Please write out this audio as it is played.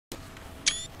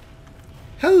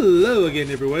Hello again,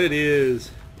 everyone. It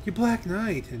is your Black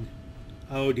Knight, and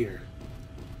oh dear,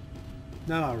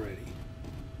 not already.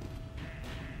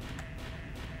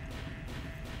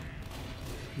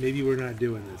 Maybe we're not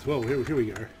doing this. Whoa, here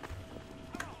we are.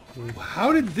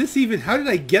 How did this even? How did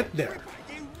I get there?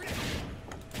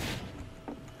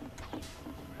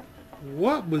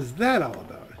 What was that all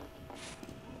about?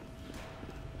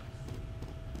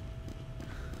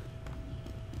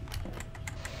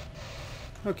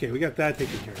 Okay, we got that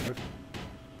taken care of.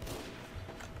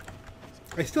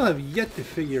 I still have yet to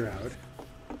figure out.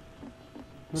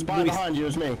 Spy behind you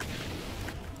is me.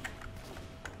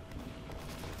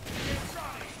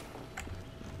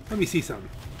 Let me see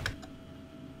something.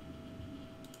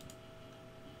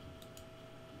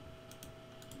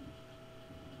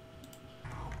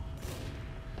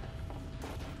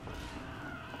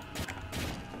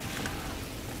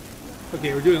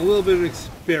 Okay, we're doing a little bit of an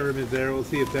experiment there. We'll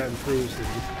see if that improves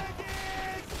things.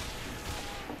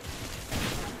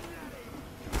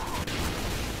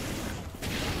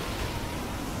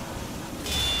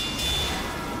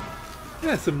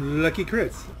 Yeah, some lucky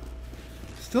crits.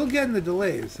 Still getting the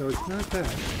delays, so it's not bad.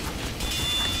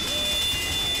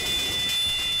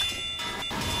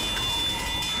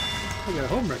 I got a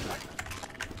home record.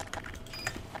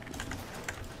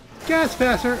 Gas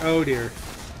passer! Oh dear.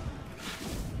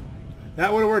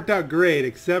 That would have worked out great,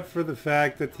 except for the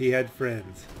fact that he had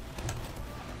friends.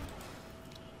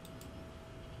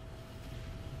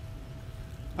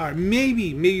 Alright,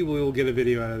 maybe we'll get a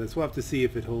video out of this. We'll have to see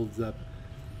if it holds up.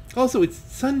 Also, it's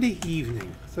Sunday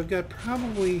evening, so I've got a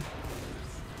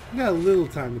little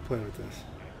time to play with this.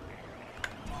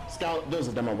 Scout, there's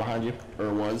a demo behind you,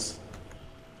 or was.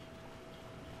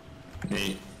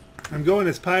 Me. I'm going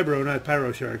as Pybro, not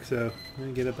Pyro Shark, so I'm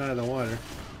gonna get up out of the water.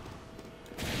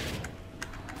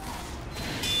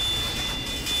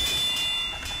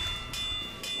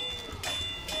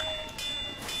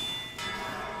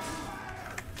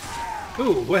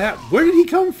 Ooh, what happened? Where did he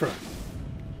come from?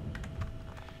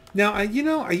 Now, I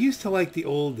used to like the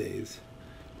old days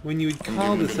when you would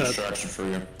call this up. Distraction for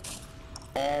you.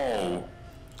 Oh.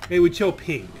 It would show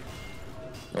ping.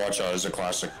 Watch out! It's a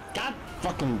classic. God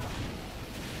fucking.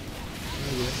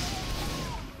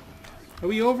 Are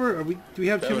we over? Do we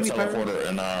have too many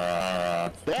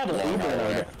pyros? They have a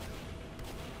Uber.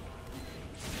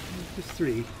 Just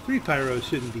three. 3 pyros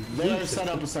shouldn't be. They are set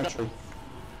up a sentry.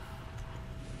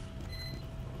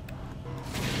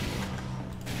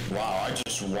 Wow, I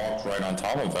just walked right on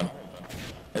top of him.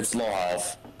 It's low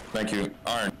health. Thank you.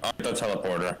 Iron, the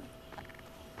teleporter.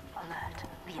 Alert.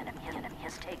 The enemy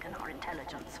has taken our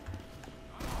intelligence.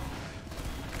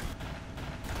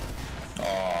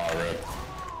 Oh, rip.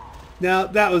 Now,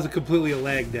 that was completely a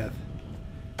lag death.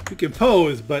 You can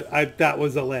pose, but that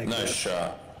was a lag Nice death.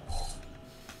 shot.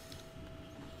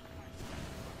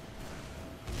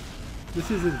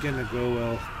 This isn't gonna go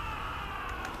well.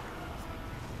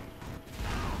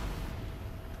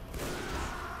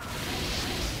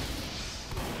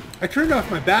 I turned off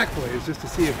my back blaze just to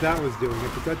see if that was doing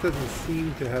it, but that doesn't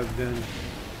seem to have been.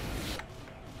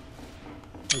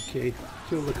 Okay,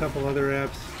 killed a couple other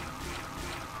apps.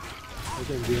 That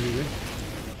doesn't do anything.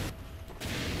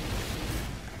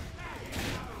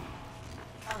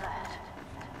 Alert.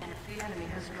 And the enemy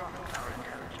has dropped our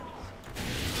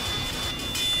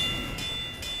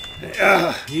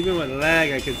intelligence. Even with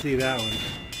lag, I can see that one.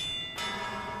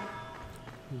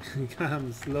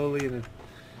 Come slowly and.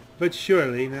 But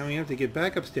surely, now we have to get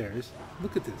back upstairs.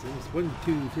 Look at this. It's 1,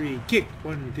 2, 3, kick.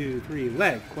 1, 2, 3,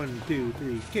 lag. 1, 2,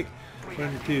 3, kick.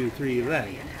 1, 2, 3, lag.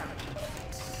 We have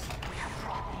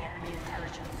dropped the enemy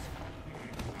intelligence.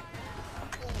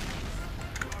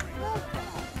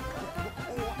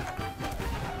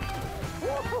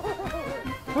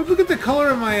 Oh, look at the color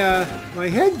of my my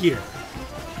headgear.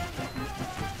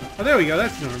 Oh, there we go.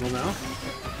 That's normal now.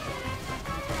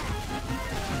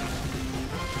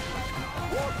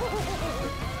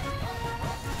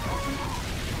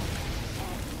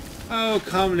 Oh,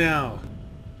 come now.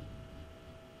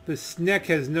 The Sneck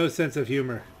has no sense of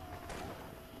humor.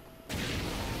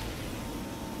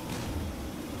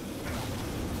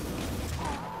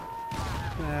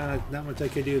 Not much I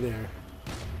could do there.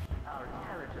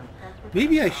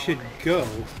 Maybe I should go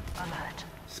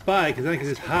spy, because then I can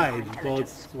just hide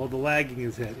while the lagging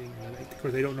is hitting. Of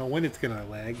course, I don't know when it's gonna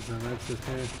lag, so that's just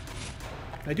kind of.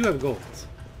 I do have goals.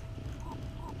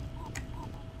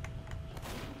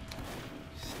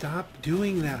 Stop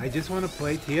doing that. I just want to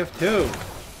play TF2.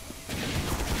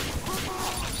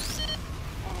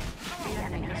 The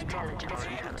enemy has dropped our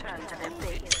intelligence to their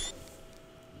base.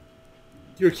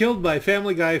 You're killed by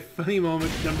Family Guy funny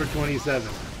moment number 27.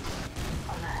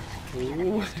 Alert.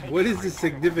 What is the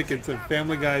significance of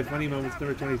Family Guy Funny Moments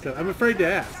number 27? I'm afraid to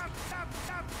ask.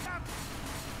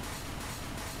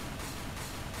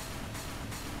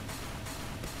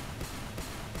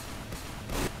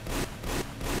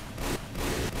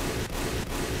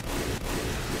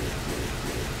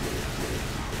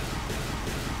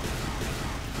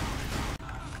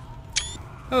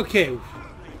 Okay,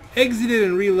 exited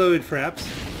and reloaded fraps.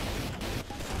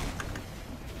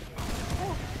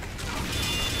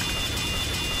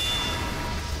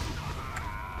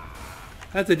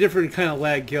 That's a different kind of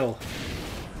lag kill.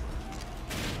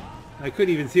 I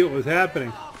couldn't even see what was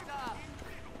happening.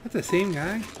 That's the same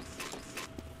guy?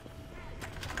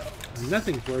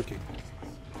 Nothing's working.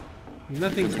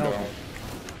 Nothing's helping.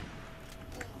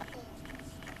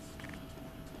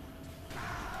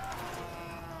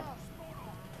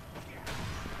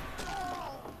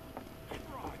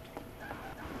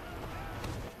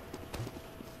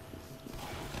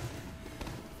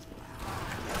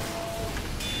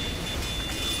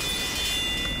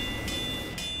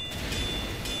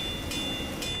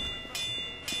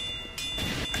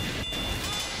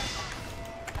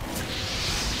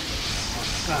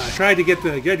 I tried to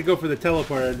go for the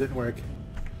teleporter, it didn't work.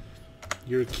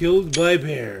 You're killed by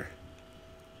bear.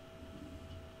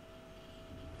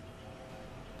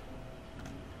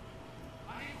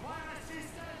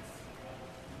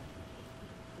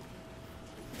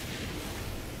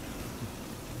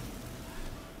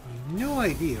 No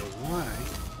idea why.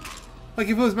 Like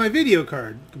if it was my video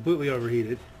card completely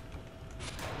overheated,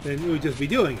 then it would just be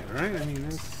doing it, right? I mean,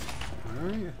 that's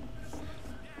alright.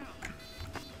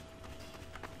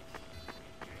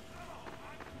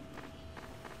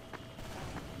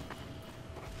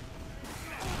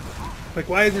 Like,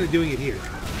 why isn't it doing it here?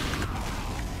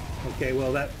 Okay,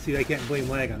 well, see, I can't blame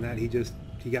lag on that. He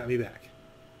got me back.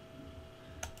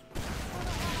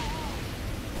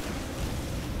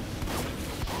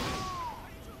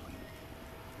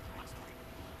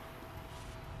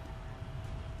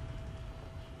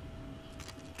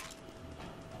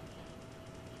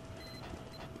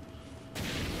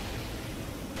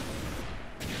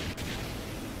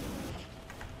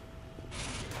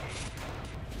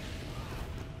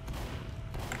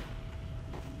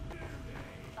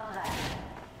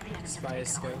 Spy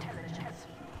scope.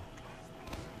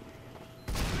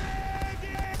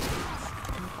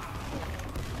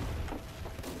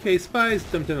 Okay, Spy's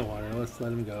dumped in the water. Let's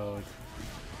let him go.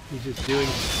 He's just doing...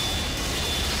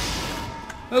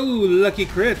 Oh, lucky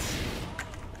crits.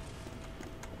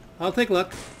 I'll take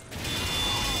luck.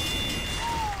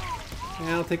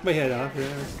 Yeah, I'll take my head off. Yeah,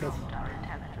 that's...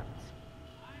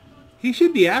 He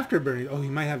should be afterburning. Oh, he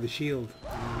might have the shield.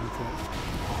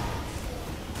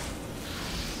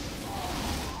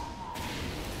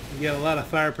 You get a lot of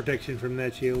fire protection from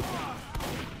that shield.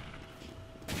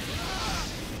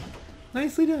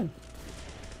 Nicely done.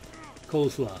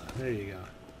 Coleslaw. There you go.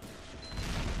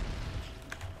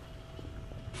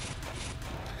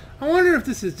 I wonder if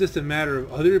this is just a matter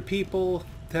of other people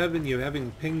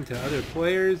having ping to other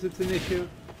players that's an issue.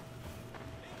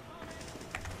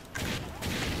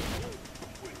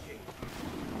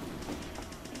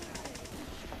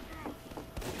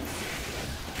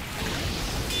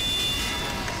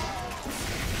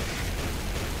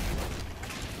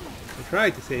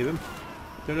 Tried to save him.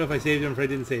 Don't know if I saved him or if I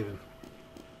didn't save him.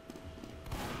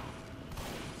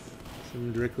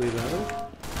 Someone directly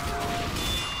level.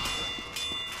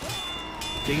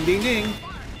 Ding ding ding.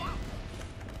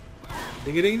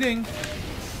 Ding a ding ding.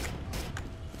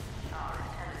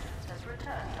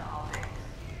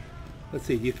 Let's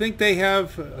see, do you think they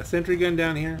have a sentry gun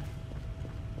down here?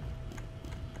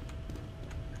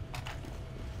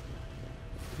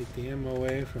 Take the ammo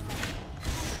away from...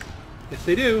 Yes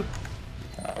they do.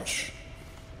 Ouch.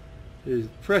 There's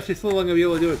precious little I'm going to be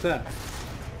able to do with that.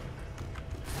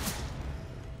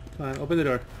 Come on, open the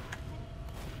door.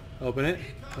 Open it.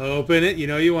 Open it. You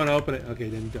know you want to open it. Okay,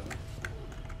 then don't.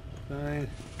 Fine.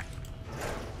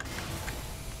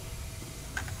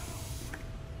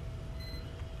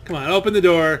 Come on, open the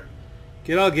door.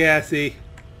 Get all gassy.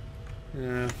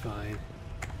 Fine.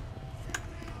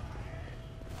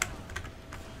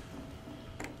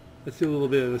 Let's do a little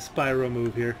bit of a Spyro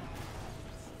move here.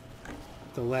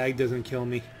 The lag doesn't kill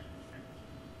me.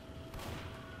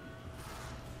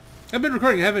 I've been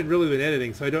recording, I haven't really been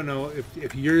editing, so I don't know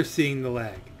if you're seeing the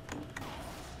lag.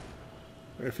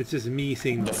 Or if it's just me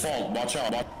seeing the lag. Default, watch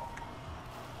out.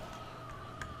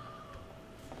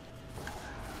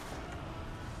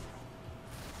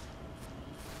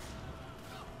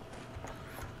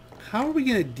 How are we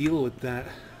going to deal with that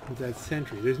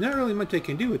sentry? There's not really much I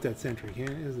can do with that sentry,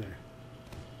 is there?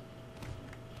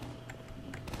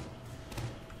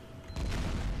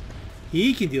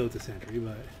 He can deal with the sentry,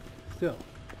 but still.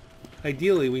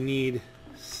 Ideally, we need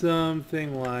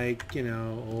something like, you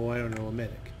know, oh, I don't know, a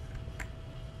medic.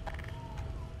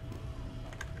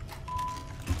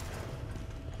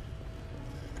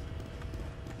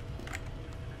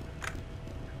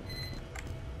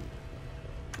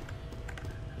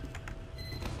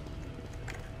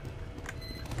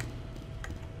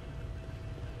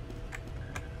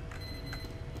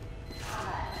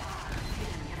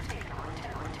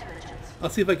 I'll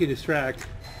see if I can distract.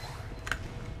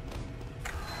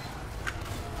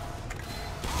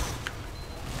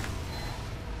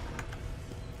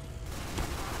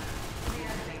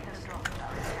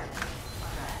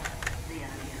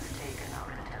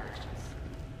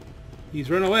 He's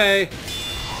run away.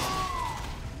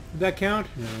 Did that count?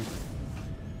 No.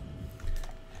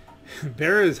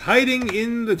 Bear is hiding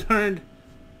in the darn...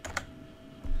 I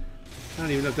don't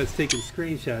even know if that's taking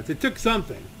screenshots. It took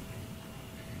something.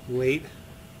 Wait.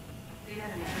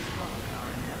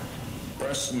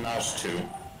 Press mouse 2.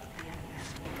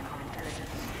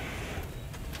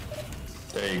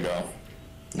 There you go.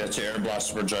 That's your air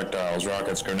blast projectiles,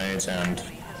 rockets, grenades, and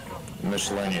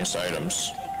miscellaneous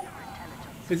items.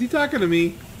 Is he talking to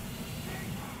me?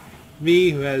 Me,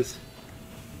 who has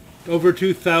over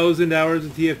 2,000 hours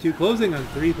of TF2, closing on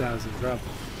 3,000 probably.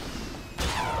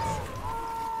 I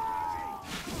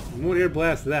won't air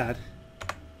blast that.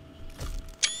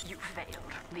 You failed.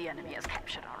 The enemy has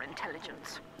captured our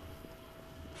intelligence.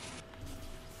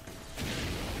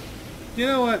 You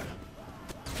know what?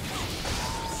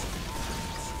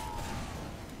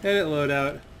 Edit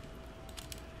loadout.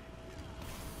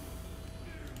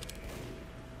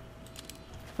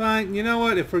 Fine, you know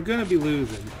what? If we're gonna be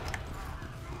losing,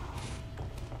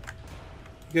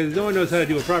 because no one knows how to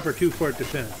do a proper 2-fort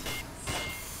defense.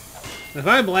 If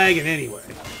I'm lagging anyway,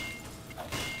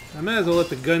 I might as well let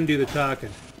the gun do the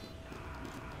talking.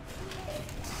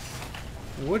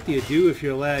 And what do you do if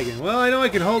you're lagging? Well, I know I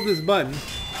can hold this button.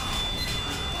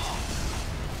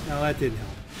 No, that didn't help.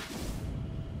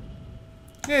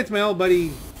 Hey, it's my old buddy,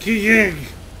 Kijig.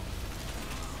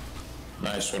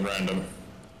 Nice one, random.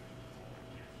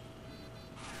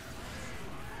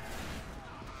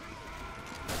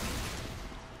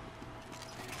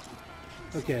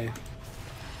 Okay,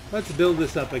 let's build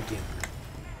this up again.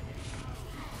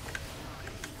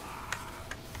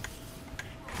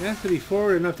 It has to be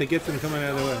forward enough to get them coming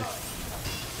out of the way.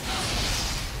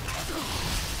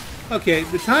 Okay,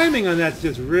 the timing on that's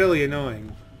just really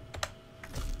annoying.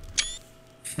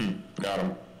 Got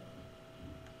him.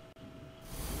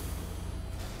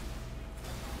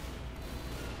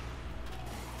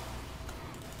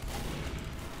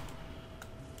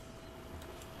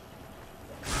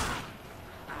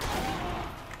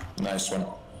 Nice one.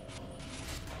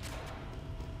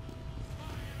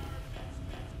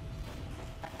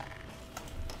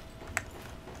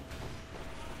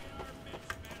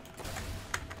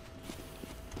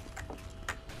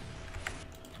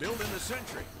 Building the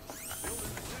sentry.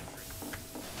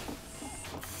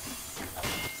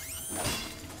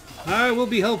 Alright, we'll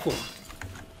be helpful.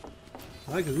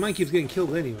 Why? Because mine keeps getting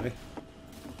killed anyway.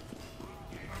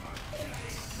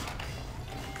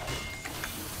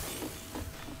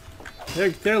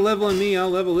 They're leveling me, I'll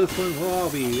level this one, we'll all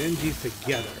be NGs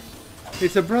together.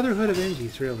 It's a brotherhood of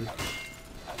NGs, really.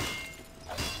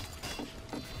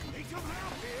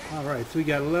 Alright, so we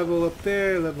got a level up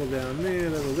there, level down there,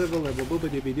 level, booba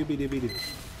dibby dibby dibby doo.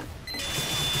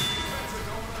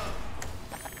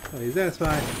 Oh, he's that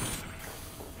spy.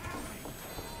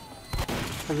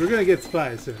 Because we're gonna get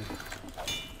spies soon.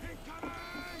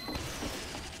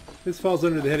 This falls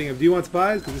under the heading of, do you want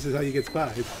spies? Because this is how you get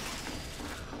spies.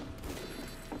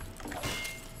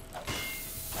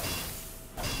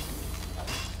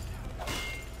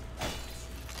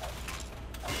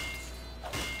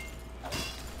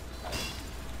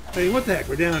 I mean, what the heck?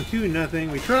 We're down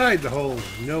 2-0. We tried the whole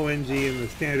no NG in the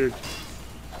standard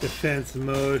defense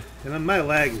mode, and my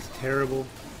lag is terrible.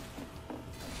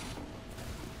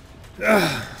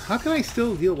 How can I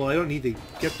still deal? Well, I don't need to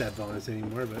get that bonus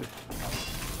anymore, but...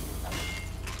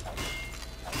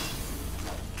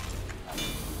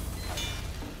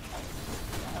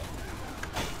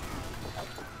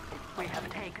 We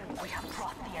have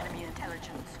brought the enemy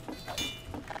intelligence.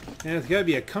 And it's gotta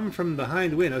be a come from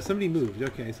behind win. Oh, somebody moved.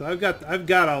 Okay, so I've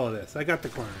got all of this. I got the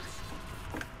corners.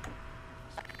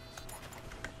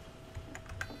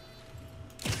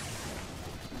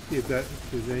 See if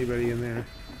there's anybody in there.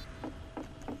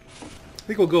 I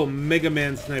think we'll go Mega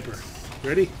Man Sniper.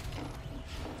 Ready?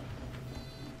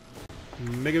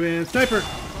 Mega Man Sniper!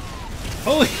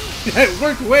 Holy... That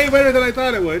worked way better than I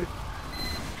thought it would.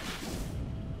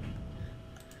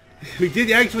 We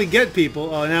did actually get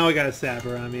people. Oh, now I got a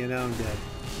sapper on me and now I'm dead.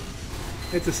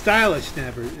 It's a stylish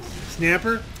snapper.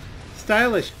 Snapper?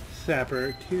 Stylish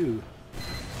sapper, too.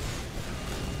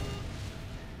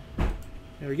 Yeah,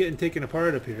 we're getting taken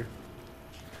apart up here.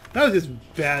 That was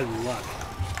just bad luck.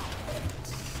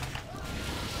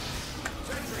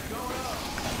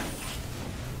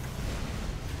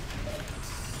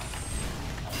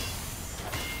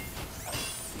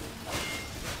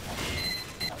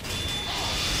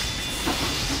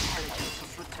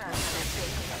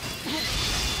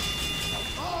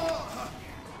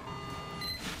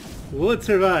 Will it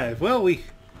survive? Well, we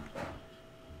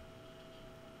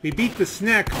beat the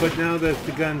snack, but now the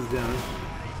gun's down.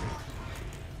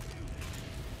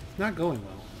 It's not going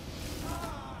well.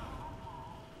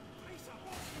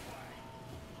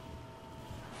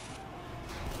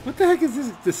 What the heck is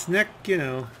this? The snack, you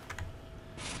know.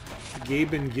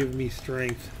 Gaben give me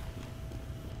strength.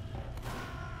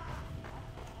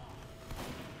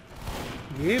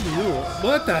 Gabe Newell.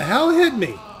 What the hell hit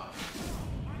me?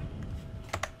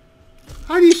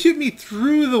 How do you shoot me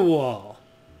through the wall?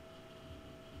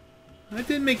 That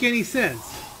didn't make any sense.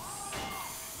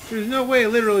 There's no way,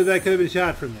 literally, that could have been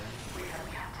shot from there.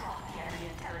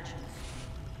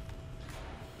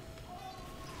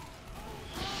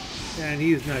 And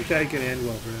he's not. That could end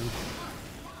well for him.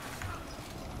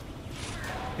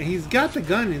 And he's got the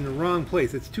gun in the wrong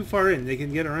place. It's too far in. They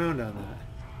can get around on that.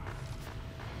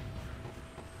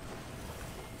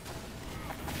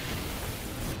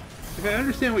 I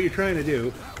understand what you're trying to do.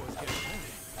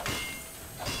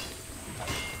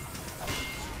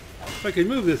 If I could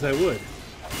move this, I would.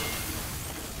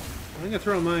 I'm going to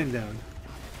throw mine down.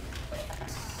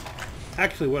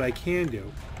 Actually, what I can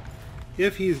do,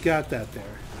 if he's got that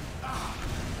there.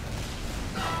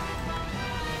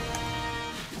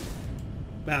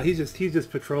 Wow, he's just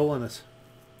patrolling us.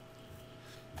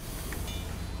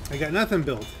 I got nothing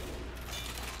built.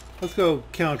 Let's go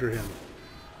counter him.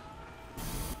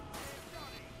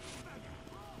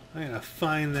 I'm gonna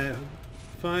find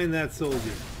that soldier.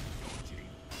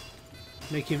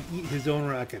 Make him eat his own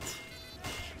rockets.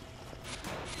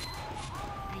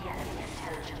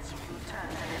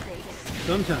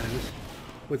 Sometimes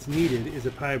what's needed is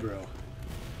a pybro.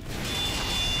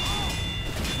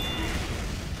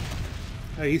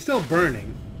 He's still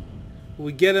burning.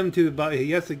 We get him to the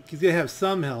body. He's gonna have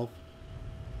some health.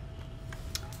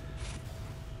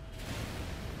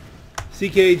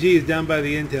 CKG is down by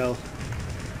the intel.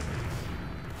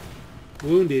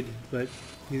 Wounded, but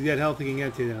he's got health he can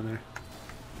get to down there.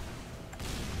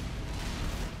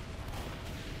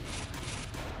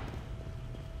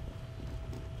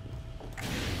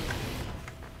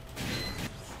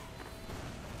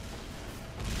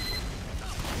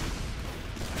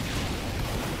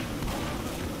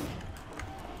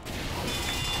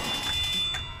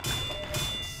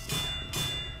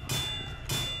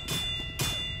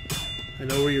 I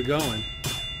know where you're going.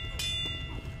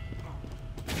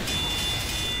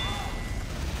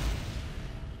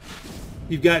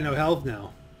 You've got no health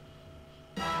now.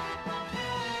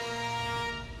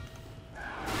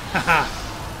 Haha!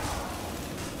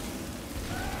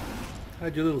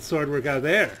 How'd your little sword work out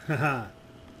there? Haha!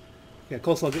 Yeah,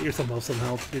 Coleslaw, get yourself some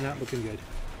health. You're not looking good.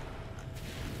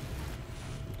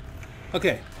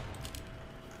 Okay.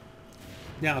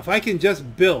 Now, if I can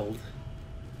just build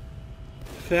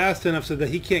fast enough so that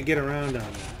he can't get around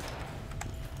on that.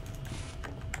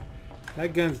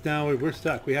 That gun's down. We're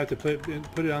stuck. We have to put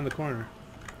it on the corner.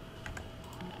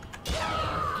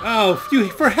 Oh,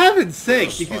 for heaven's sake!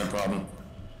 That's a spy problem.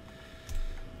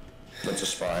 That's a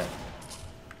spy.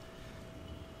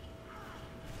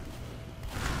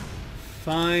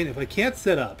 Fine. If I can't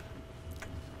set up.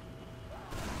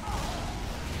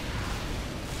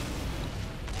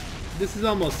 This is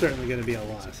almost certainly going to be a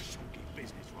loss.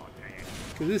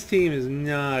 Because this team is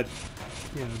not,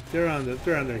 you know, they're on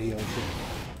their heels here.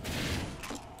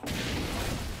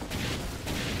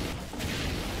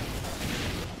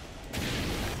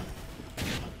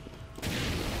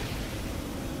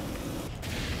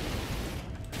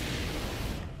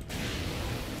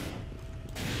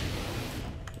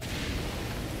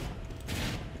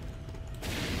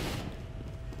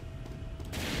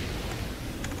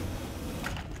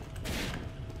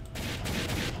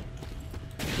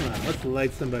 Let's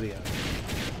light somebody up.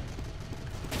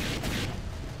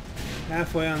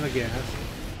 Halfway on the gas.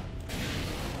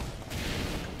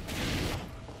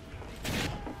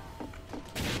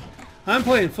 I'm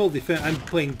playing full defense. I'm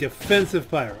playing defensive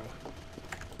pyro.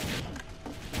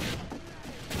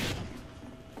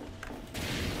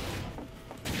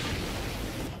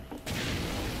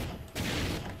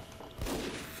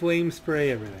 Flame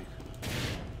spray everything.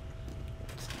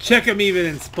 Check them even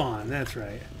in spawn. That's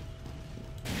right.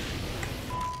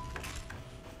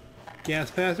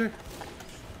 Gas passer.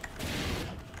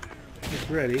 It's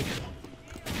ready.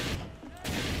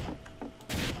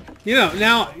 You know,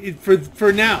 now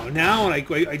for now when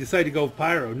I decide to go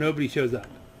pyro, nobody shows up.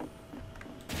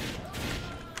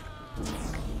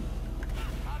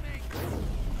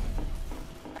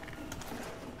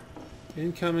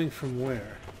 Incoming from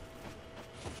where?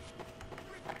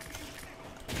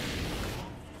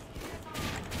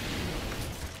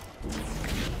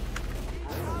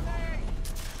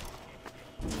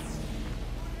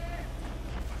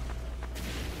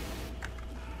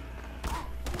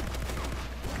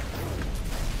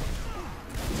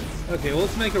 Okay, well,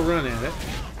 let's make a run at it.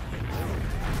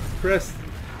 Press.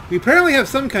 We apparently have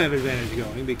some kind of advantage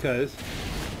going because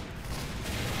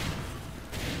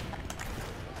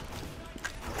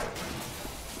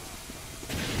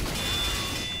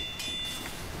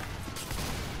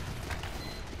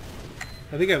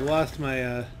I think I've lost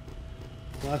my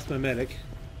medic.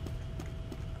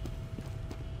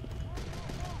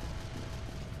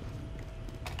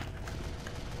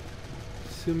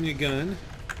 Assume your gun.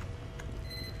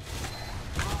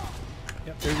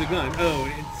 Yep, there's a gun. Oh,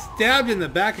 and it's stabbed in the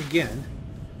back again.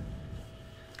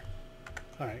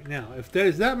 Alright, now, if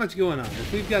there's that much going on,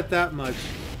 if we've got that much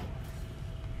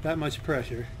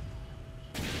pressure.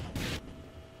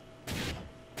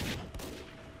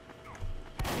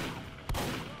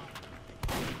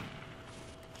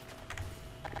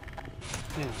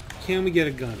 Now, can we get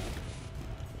a gun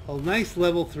up? A nice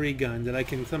level 3 gun that I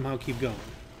can somehow keep going.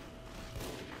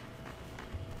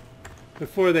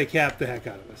 Before they cap the heck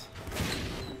out of us.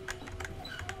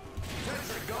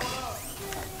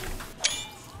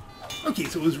 Okay,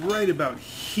 so it was right about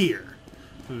here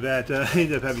that I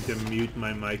ended up having to mute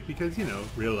my mic because, you know,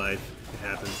 real life, it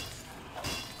happens.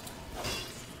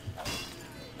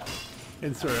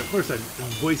 And sorry, of course I'm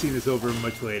voicing this over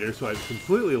much later, so I've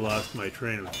completely lost my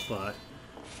train of thought.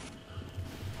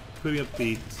 Putting up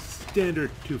the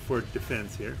standard 2-fort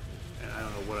defense here. And I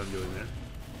don't know what I'm doing there.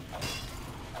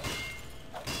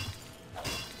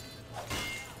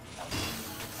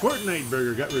 Fortnite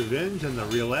Burger got revenge on the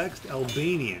relaxed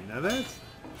Albanian.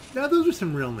 Now those are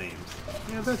some real names.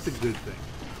 Yeah, that's a good thing.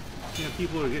 Yeah,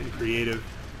 people are getting creative.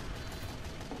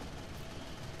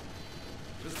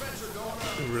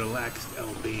 The relaxed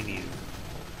Albanian.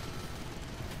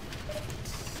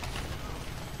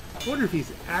 I wonder if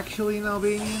he's actually an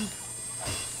Albanian,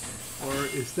 or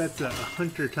if that's a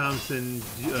Hunter Thompson,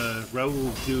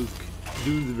 Raoul Duke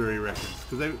Doonesbury reference.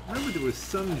 Because I remember there was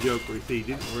some joke where he said he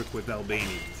didn't work with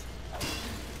Albanians.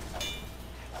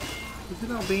 Was it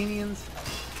Albanians?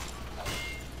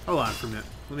 Hold on for a minute.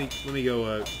 Let me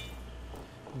go. I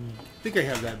think I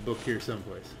have that book here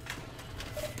someplace.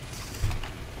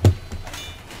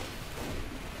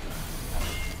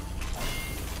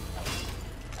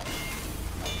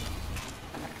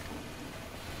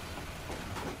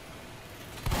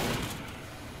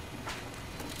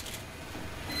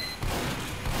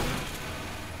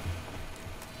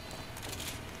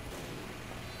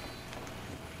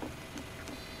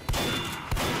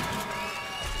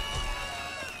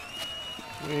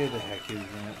 Where the heck is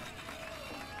that?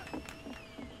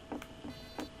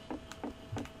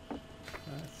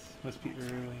 That must be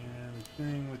earlier in the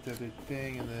thing with the other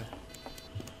thing and the...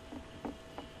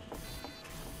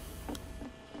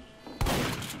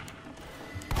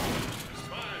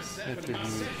 That's a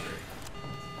new...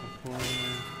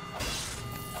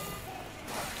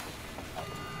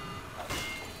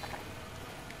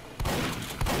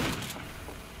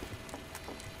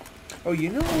 Oh, you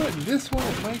know what? This one,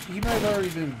 he might have already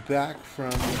been back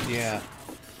from, yeah.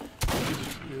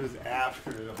 It was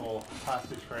after the whole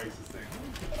hostage crisis thing.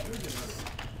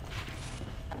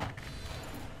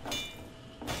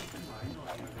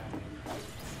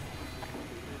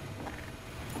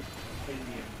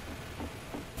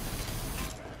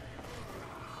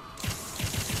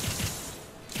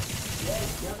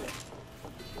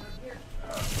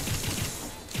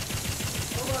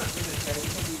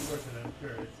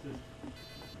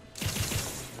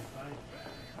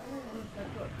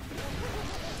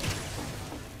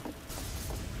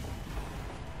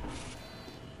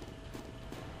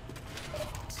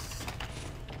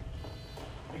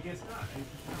 I guess not.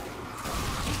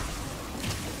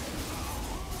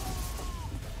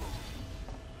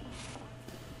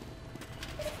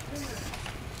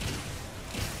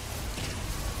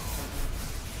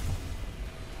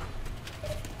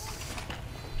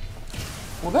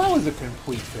 Well, that was a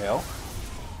complete fail.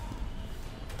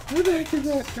 Where the heck did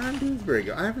that John Doonesbury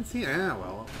go? I haven't seen it. Ah,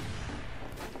 well.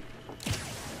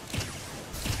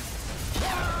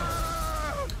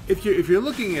 if you're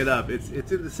looking it up, it's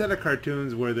in the set of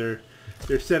cartoons where they're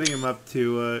setting him up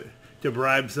to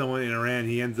bribe someone in Iran.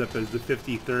 He ends up as the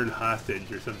 53rd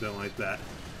hostage or something like that.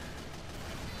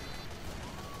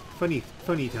 Funny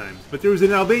times. But there was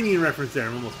an Albanian reference there.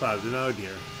 I'm almost positive. Oh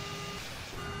dear.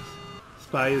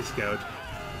 Spy is scout.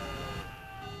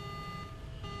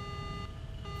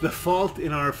 The fault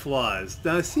in our flaws.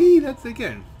 Now see, that's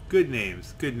again good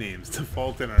names. Good names. The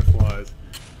fault in our flaws.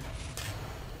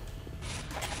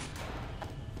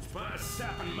 Spy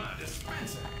sapping my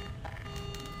dispenser.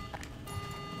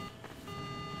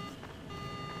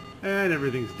 And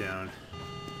everything's down.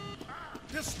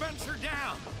 Dispenser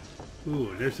down.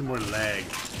 Ooh, there's some more lag.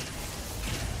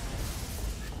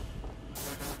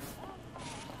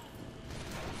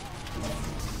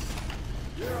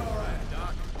 You're all right,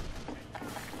 Doc.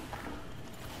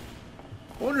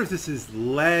 I wonder if this is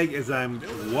lag as I'm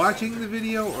watching the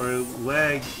video or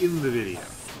lag in the video.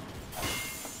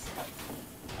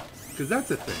 Because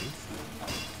that's a thing.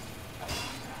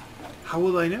 How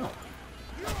will I know?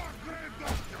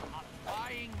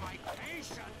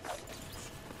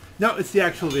 No, it's the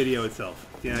actual video itself.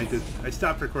 Yeah, I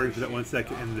stopped recording for that 1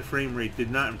 second, and the frame rate did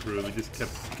not improve. It just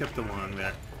kept along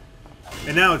there,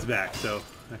 and now it's back. So,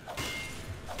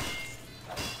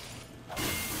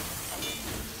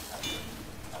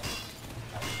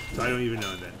 I don't even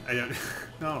know that. I don't.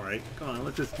 All right, come on.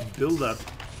 Let's just build up.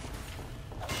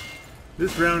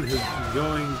 This round has been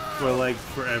going for like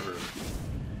forever.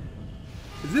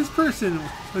 Is this person?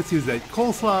 Let's use that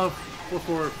coleslaw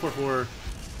 4444.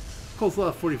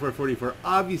 Coleslaw 4444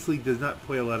 obviously does not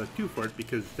play a lot of 2Fort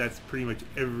because that's pretty much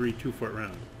every 2Fort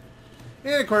round.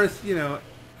 And of course, you know,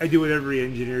 I do what every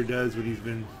engineer does when he's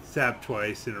been sapped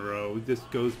twice in a row. He just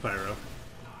goes pyro.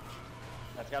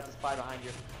 That's got the spy behind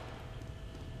you.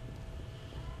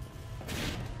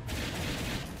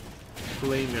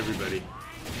 Flame everybody.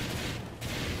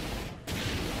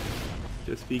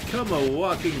 Just become a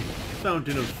walking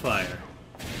fountain of fire.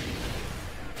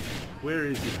 Where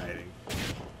is he hiding?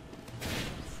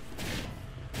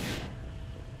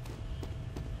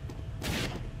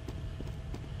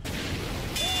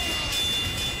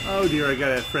 Oh dear, I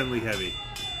got a friendly heavy.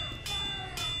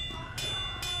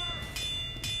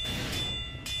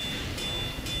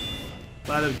 A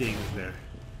lot of dings there.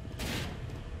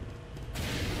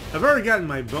 I've already gotten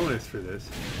my bonus for this.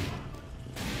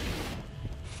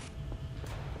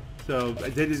 So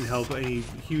that didn't help any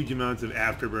huge amounts of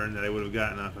afterburn that I would have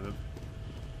gotten off of them.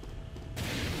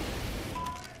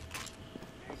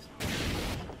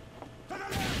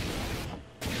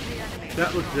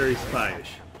 That looked very spyish.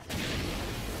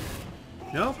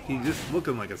 Nope, he's just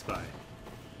looking like a spy.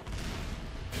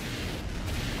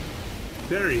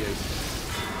 There he is.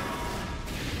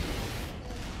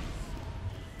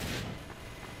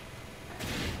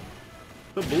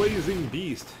 The Blazing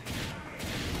Beast.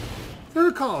 As I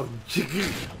recall,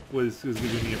 was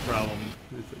giving me a problem.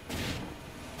 It's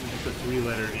a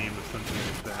 3-letter name or something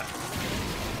like that.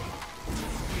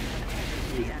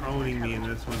 He was owning me in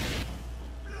this one.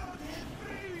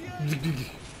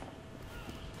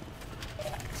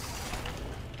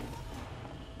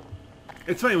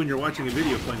 It's funny when you're watching a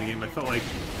video playing the game. I felt like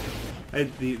I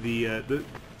had the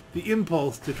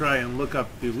impulse to try and look up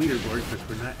the leaderboard because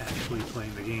we're not actually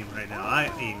playing the game right now. I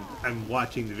mean, I'm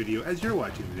watching the video as you're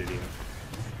watching the video,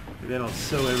 and then I'll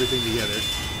sew everything together.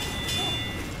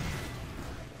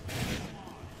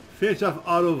 Finish off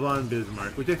Otto von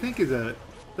Bismarck, which I think is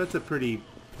that's a pretty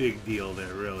big deal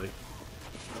there, really.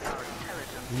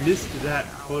 Missed that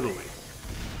totally.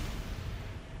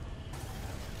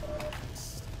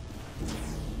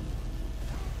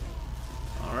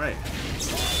 All right.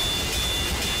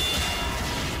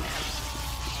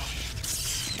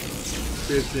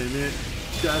 Fixing it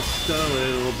just a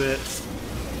little bit.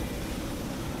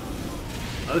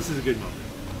 Oh, this is a good moment.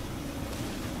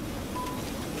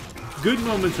 Good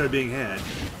moments are being had.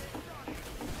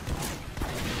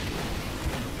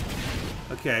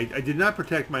 Okay, I did not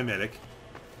protect my medic.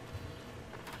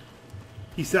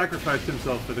 He sacrificed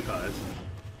himself for the cause.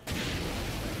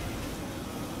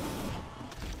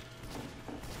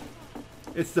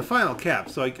 It's the final cap,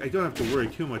 so I don't have to worry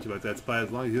too much about that spy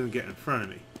as long as he doesn't get in front of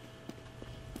me.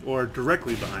 Or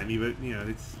directly behind me, but, you know,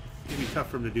 it's going to be tough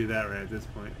for him to do that right at this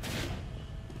point.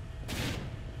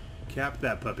 Cap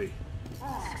that puppy.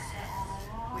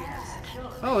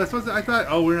 Oh, that's what I thought.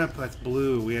 Oh, we're not. That's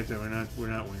blue. We're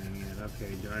not winning it.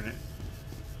 Okay, darn it.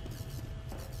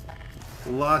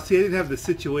 Lost. See, I didn't have the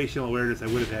situational awareness I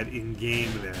would have had in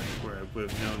game there, where I would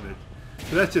have known that.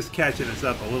 So that's just catching us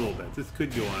up a little bit. This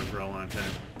could go on for a long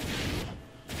time.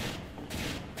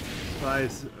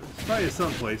 Spy is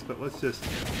someplace, but let's just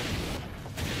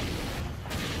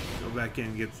back in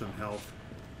and get some health.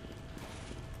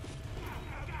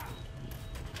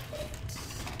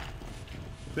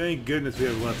 Thank goodness we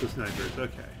have lots of snipers.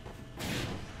 Okay.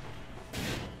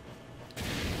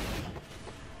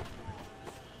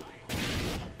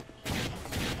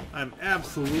 I'm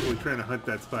absolutely trying to hunt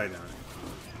that spy down.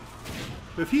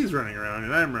 But if he's running around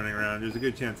and I'm running around, there's a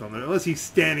good chance I'll know. Unless he's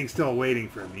standing still waiting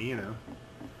for me, you know.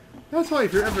 That's why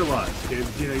if you're ever lost,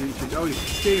 kids, you know, you should always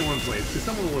stay in one place, because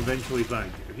someone will eventually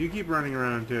find you. If you keep running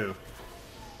around too,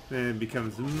 then it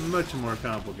becomes much more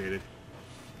complicated.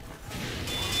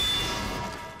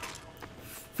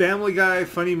 Family Guy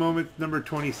funny moment number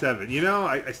 27. You know,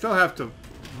 I still have to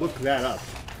look that up.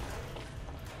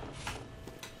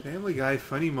 Family Guy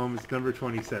funny moments number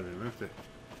 27. I have to...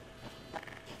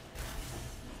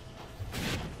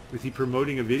 Was he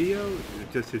promoting a video? Is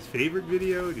it just his favorite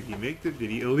video? Did he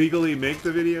illegally make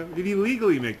the video? Did he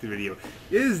legally make the video?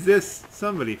 Is this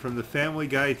somebody from the Family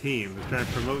Guy team who's trying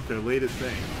to promote their latest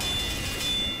thing?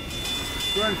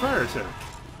 We're on fire, sir.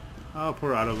 Oh,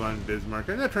 poor Otto von Bismarck.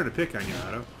 I'm not trying to pick on you,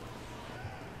 Otto.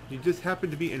 You just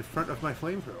happen to be in front of my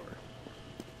flamethrower.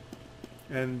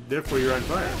 And therefore you're on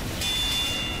fire.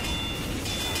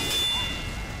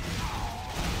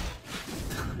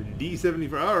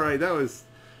 D74. Alright, that was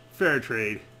fair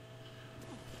trade.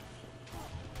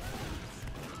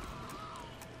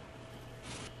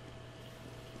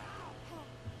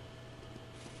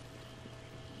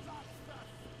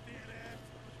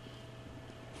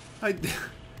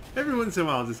 Every once in a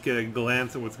while I'll just get a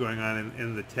glance at what's going on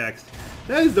in the text.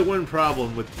 That is the one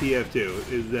problem with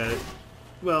TF2, is that,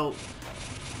 well,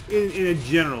 in a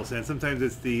general sense, sometimes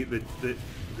it's the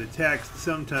text,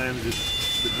 sometimes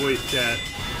it's the voice chat.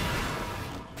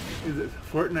 Is it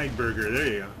Fortnite burger? There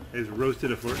you go. Is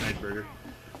roasted a Fortnite burger.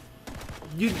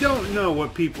 You don't know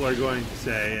what people are going to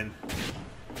say, and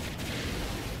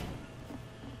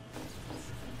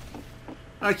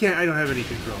I don't have any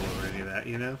control over any of that,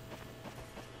 you know?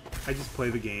 I just play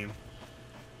the game.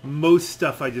 Most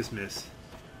stuff I just miss.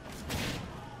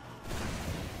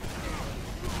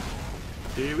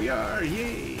 Here we are,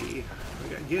 yay! We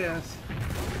got gas.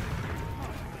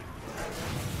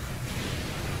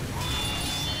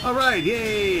 Alright,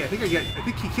 yay! I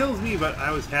think he kills me, but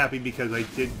I was happy because I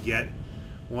did get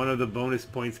one of the bonus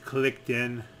points clicked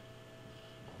in.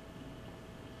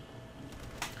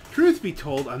 Truth be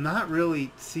told, I'm not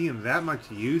really seeing that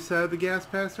much use out of the gas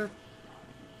passer.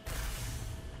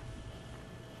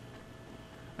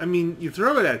 I mean, you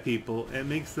throw it at people, it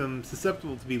makes them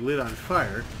susceptible to be lit on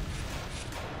fire.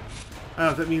 I don't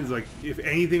know if that means, like, if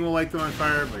anything will light them on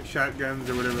fire, like shotguns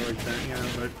or whatever like that, you know,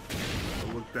 but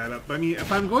I'll look that up. But, I mean,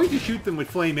 if I'm going to shoot them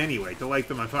with flame anyway, to light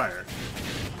them on fire,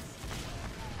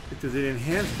 does it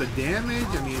enhance the damage?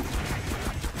 I mean...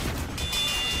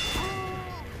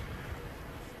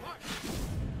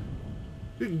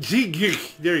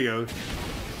 There you go.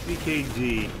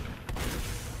 CKG.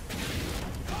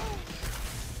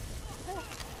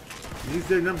 He's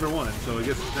their number one, so I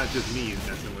guess it's not just me he's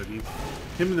messing with.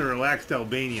 Him and the relaxed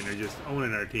Albanian are just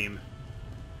owning our team.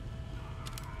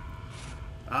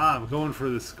 Ah, I'm going for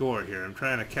the score here. I'm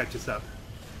trying to catch us up.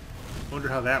 Wonder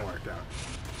how that worked out.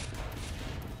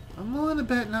 I'm willing to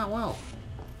bet not well.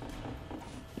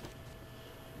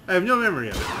 I have no memory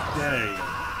of it. There you go.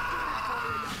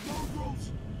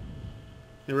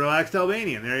 The relaxed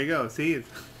Albanian. There you go. See? It's...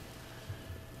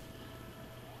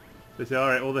 They say,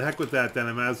 alright, well, the heck with that then.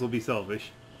 I might as well be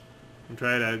selfish. And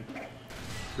try to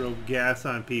throw gas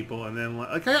on people. And then,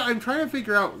 like, I'm trying to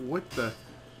figure out what the...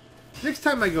 Next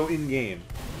time I go in-game,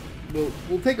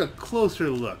 we'll take a closer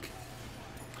look.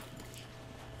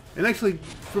 And actually,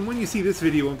 from when you see this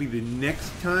video, it won't be the next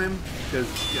time. Because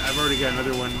I've already got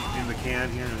another one in the can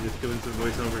here. I'm just doing some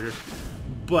voiceover here.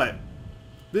 But...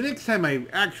 the next time I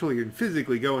actually and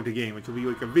physically go into game, which will be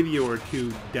like a video or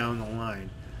two down the line,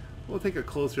 we'll take a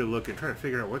closer look and try to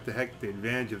figure out what the heck the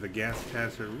advantage of the gas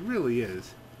passer really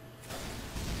is.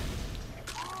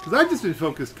 Because I've just been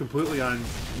focused completely on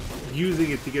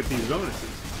using it to get these bonuses.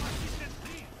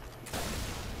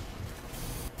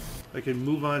 I can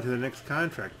move on to the next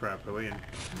contract properly and...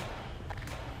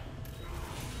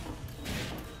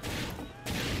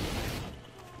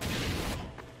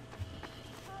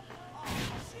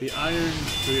 The iron...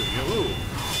 Whoa.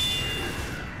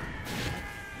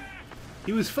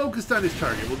 He was focused on his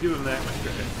target. We'll give him that much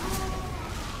credit.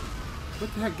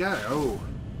 What the heck got it? Oh.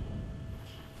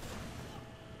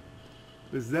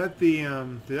 Is that the,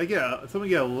 did I get someone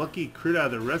get a lucky crit out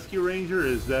of the Rescue Ranger, or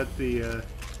is that the,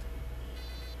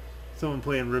 someone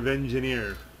playing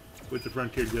Revengeneer with the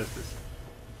Frontier Justice?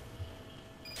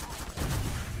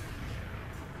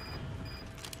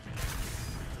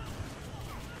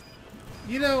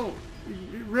 You know,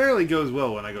 it rarely goes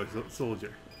well when I go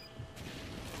soldier.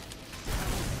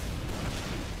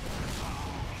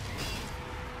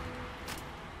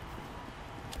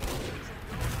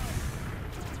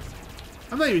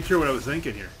 I'm not even sure what I was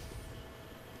thinking here.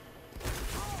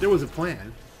 There was a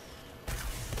plan.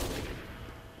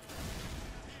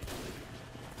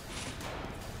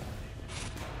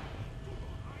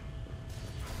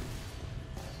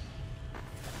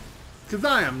 Because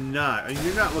I am not. I mean,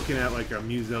 you're not looking at like a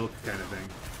Muselk kind of thing.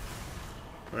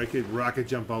 Where I could rocket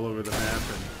jump all over the map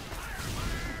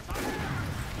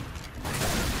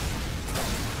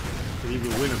and even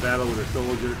win a battle with a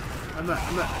soldier. I'm not.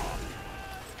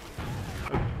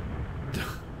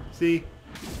 See?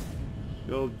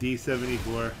 The old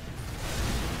D-74.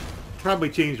 Probably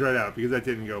changed right out because that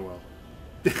didn't go well.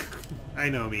 I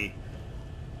know me.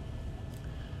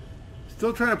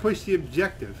 Still trying to push the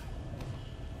objective.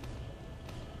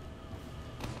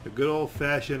 The good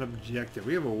old-fashioned objective.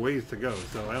 We have a ways to go,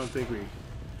 so I don't think we...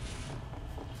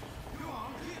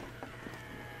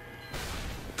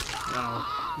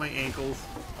 Oh, my ankles.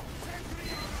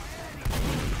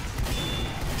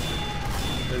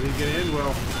 Doesn't get in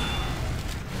well.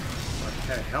 I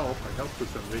had help. I helped with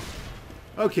somebody.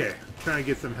 Okay, trying to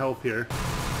get some health here.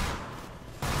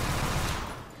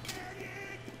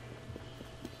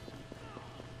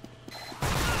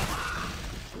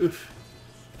 Oof.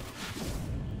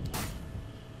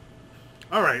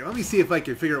 Alright, let me see if I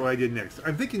can figure out what I did next.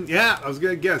 I'm thinking, yeah, I was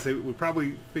going to guess. I would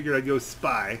probably figure I'd go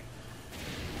spy.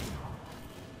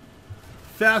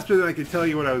 Faster than I could tell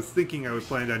you what I was thinking I was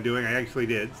planning on doing. I actually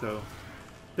did, so...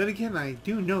 Then again, I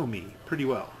do know me pretty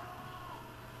well.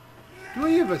 Do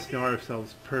any of us know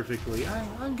ourselves perfectly?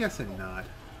 I'm guessing not.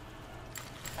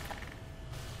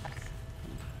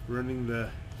 Running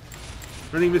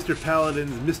Mr.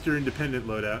 Paladin's Mr. Independent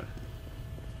loadout.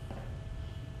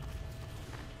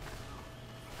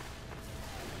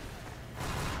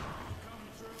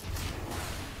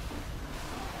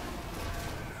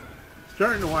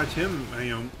 Starting to watch him, you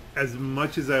know, as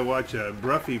much as I watch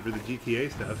Bruffy for the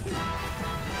GTA stuff.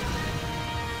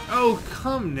 Oh,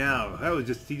 come now. That was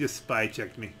just, he just spy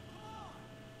checked me.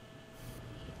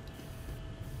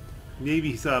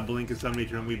 Maybe he saw a blink of some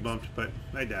nature and we bumped, but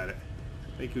I doubt it.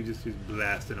 I think he was just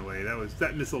blasting away.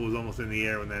 That missile was almost in the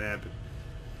air when that happened.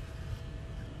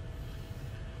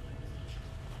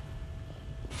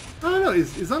 I don't know,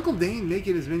 is Uncle Dane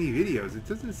making as many videos? It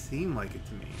doesn't seem like it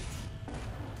to me.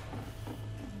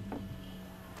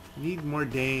 Need more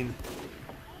Dane.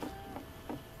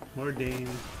 More Dane.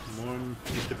 More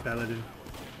Mr. Paladin.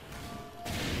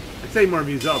 I'd say more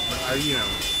Muselk, but you know,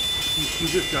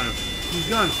 he's just gone. He's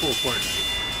gone full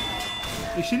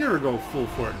Fortnite. You should never go full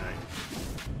Fortnite.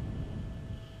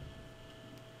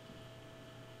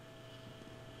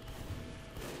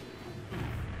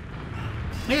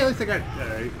 Hey, at least I got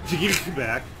Jiggy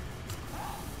back.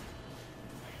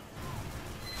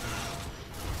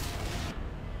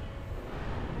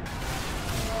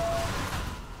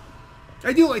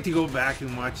 I do like to go back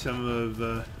and watch some of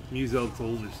Muselk's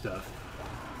older stuff.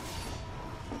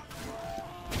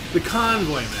 The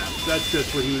convoy map. That's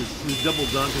just where he was double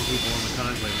dunking people on the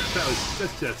convoy map.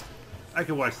 That's just, I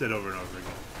could watch that over and over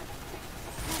again.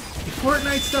 The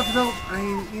Fortnite stuff though, I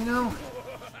mean, you know,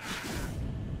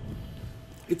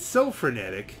 it's so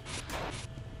frenetic.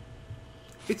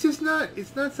 It's just not,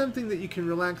 it's not something that you can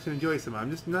relax and enjoy somehow.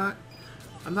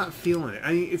 I'm not feeling it.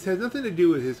 I mean, it has nothing to do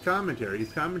with his commentary.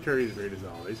 His commentary is great as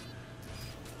always.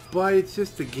 But it's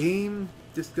just the game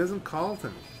just doesn't call to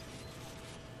me.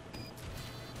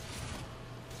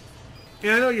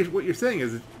 And I know what you're saying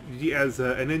is, as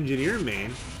an engineer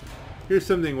main, here's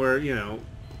something where, you know,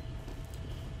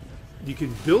 you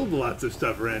can build lots of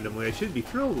stuff randomly. I should be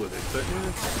thrilled with it, but...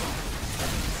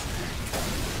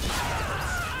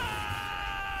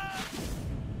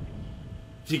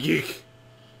 Jiggy.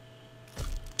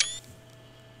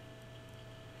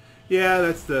 Yeah,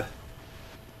 that's the...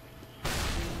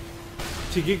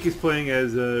 Chigik is playing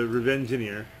as a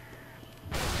Revengineer.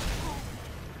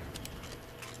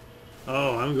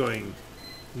 Oh, I'm going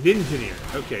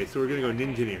Ninjaneer. Okay, so we're gonna go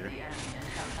Ninjaneer.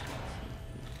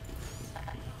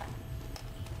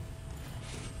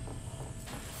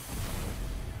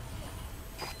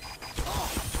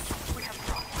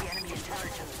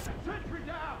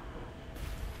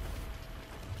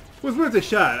 Was worth a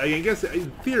shot. I guess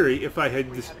in theory, if I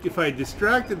had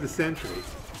distracted the sentry.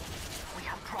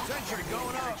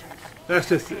 That's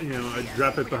just, you know, I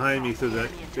drop it behind me so that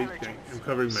I'm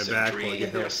covering my back while I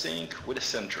get hit. Sync with a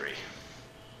sentry.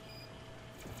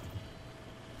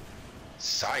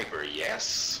 Cyber,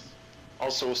 yes.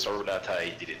 Also, sorry that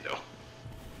I didn't know.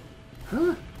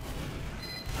 Huh?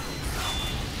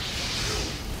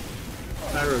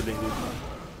 Pyro dingus.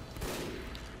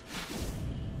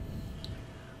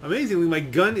 Amazingly, my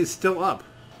gun is still up.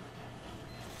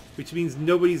 Which means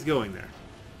nobody's going there.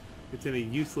 It's in a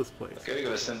useless place. Okay, we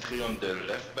gotta sentry on the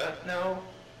left back now.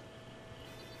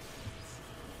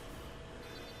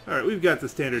 Alright, we've got the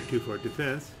standard 2-fort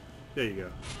defense. There you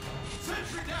go.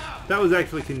 That was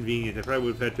actually convenient. I probably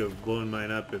would have had to have blown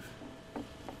mine up if...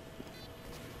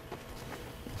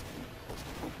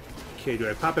 Okay, do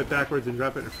I pop it backwards and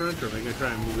drop it in front, or am I going to try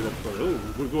and move it up forward? Oh,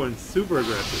 we're going super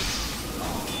aggressive.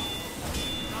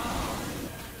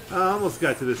 I almost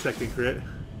got to the second crit.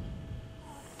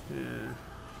 Yeah.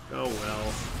 Oh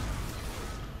well.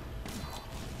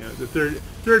 You know, the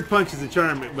third punch is a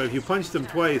charm, but if you punch them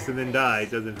twice and then die,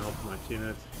 it doesn't help much, you know.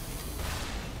 It's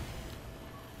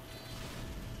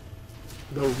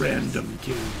the random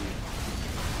kill.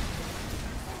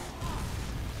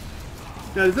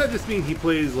 Now, does that just mean he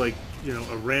plays like, you know,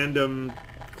 a random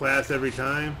class every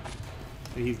time,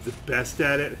 and he's the best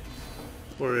at it,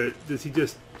 or does he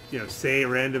just, you know, say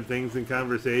random things in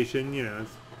conversation? You know,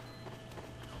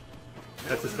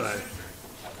 that's a spy.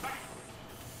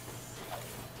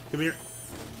 Come here.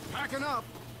 Packing up.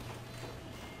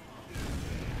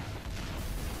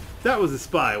 That was a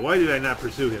spy. Why did I not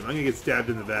pursue him? I'm gonna get stabbed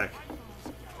in the back.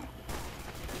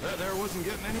 That there wasn't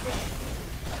getting any better.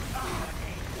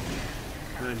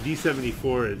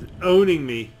 D74 is owning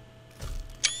me.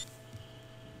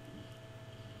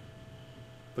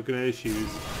 Looking at his shoes.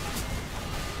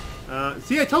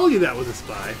 See, I told you that was a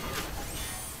spy.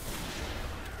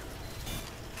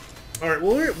 Alright,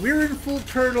 well, we're in full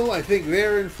turtle. I think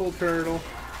they're in full turtle.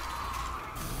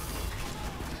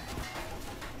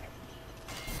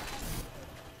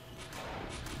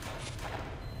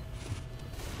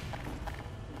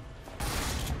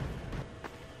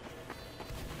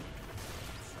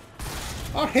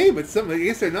 Oh, hey, but I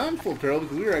guess they're non-full turtle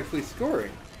because we were actually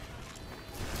scoring.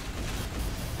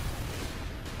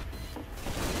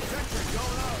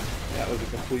 That was a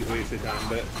complete waste of time,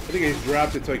 but I think I just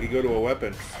dropped it so I could go to a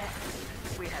weapon.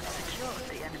 We have secured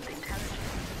the enemy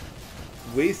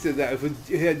intelligence. Wasted that.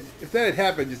 If that had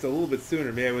happened just a little bit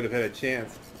sooner, maybe I would have had a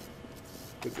chance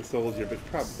with the soldier, but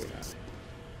probably not.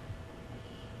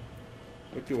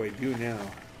 What do I do now?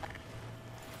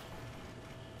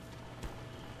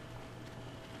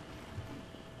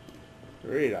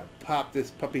 Ready to pop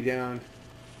this puppy down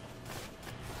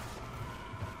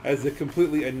as a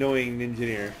completely annoying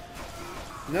engineer.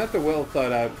 Not the well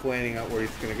thought out planning out where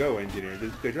he's going to go engineer.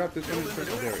 Did they drop this one?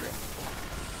 Oh, there we go.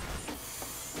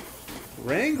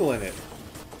 Wrangling it.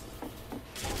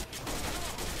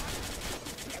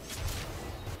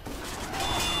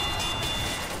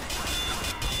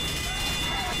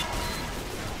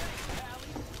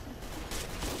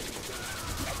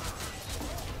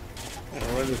 I'm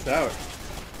gonna run this out.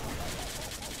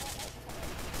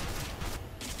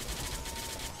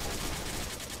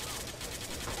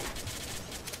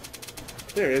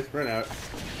 There it is, run out.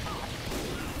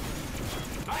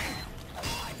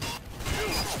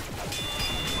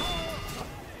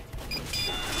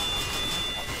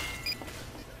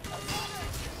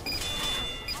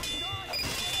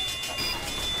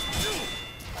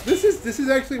 This is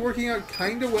actually working out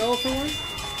kinda well for once.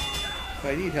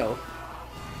 I need help.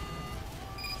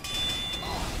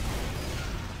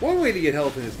 One way to get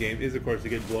health in this game is, of course, to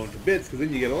get blown to bits, because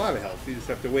then you get a lot of health. You just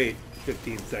have to wait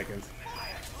 15 seconds.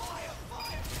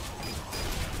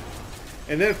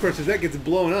 And then, of course, if that gets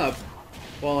blown up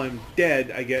while I'm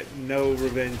dead, I get no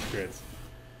revenge crits.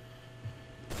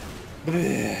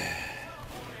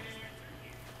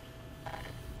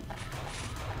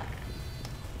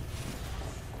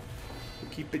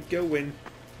 Keep it going.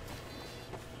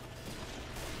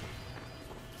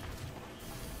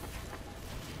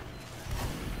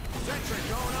 Sentry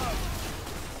going up.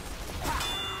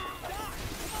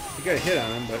 You got a hit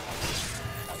on him, but...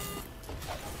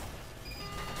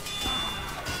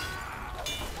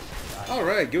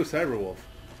 Alright, go Cyberwolf.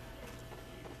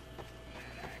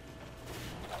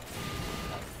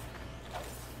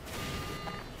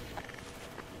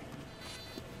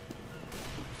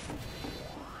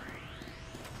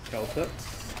 Health up.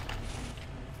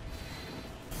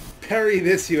 Parry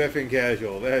this, you effing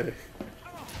casual. That...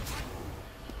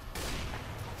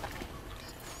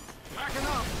 Packing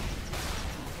up.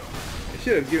 I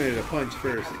should have given it a punch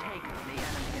first. Taken the enemy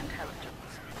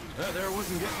intelligence. That there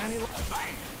wasn't getting any.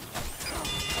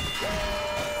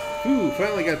 Ooh,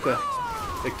 finally got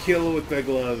the kill with the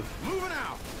glove. Moving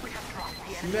out.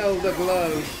 Smell the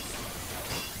glove.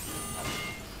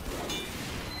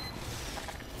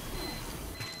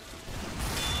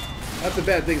 Lots of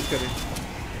bad things coming.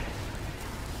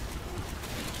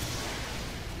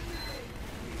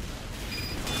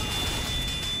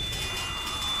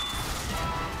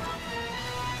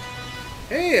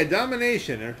 Hey, a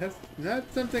domination. That's not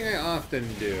something I often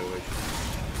do.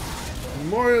 It's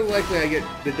more likely I get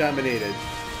the dominated.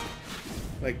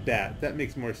 Like that. That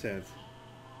makes more sense.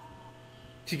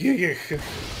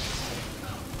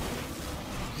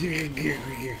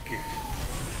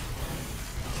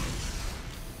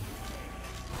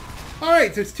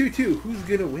 Alright, so it's 2-2. Who's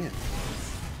gonna win?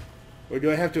 Or do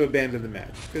I have to abandon the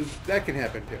match? Because that can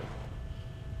happen too.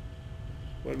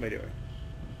 What am I doing?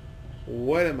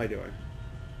 What am I doing?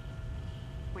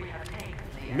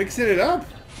 Mixing it up?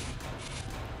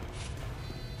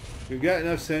 We've got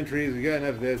enough sentries, we've got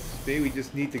enough this. Maybe we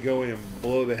just need to go in and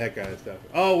blow the heck out of stuff.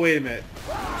 Oh, wait a minute.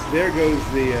 There goes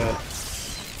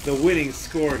the winning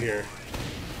score here.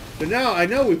 So now I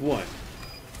know we've won.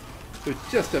 So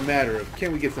it's just a matter of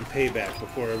can we get some payback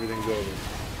before everything's over.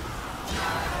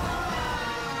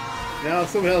 Now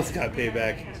someone else got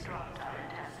payback.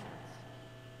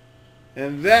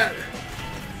 And that,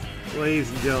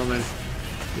 ladies and gentlemen,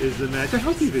 is the match. I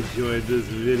hope you've enjoyed this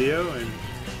video, and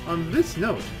on this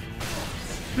note,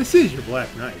 this is your Black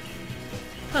Knight.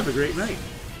 Have a great night.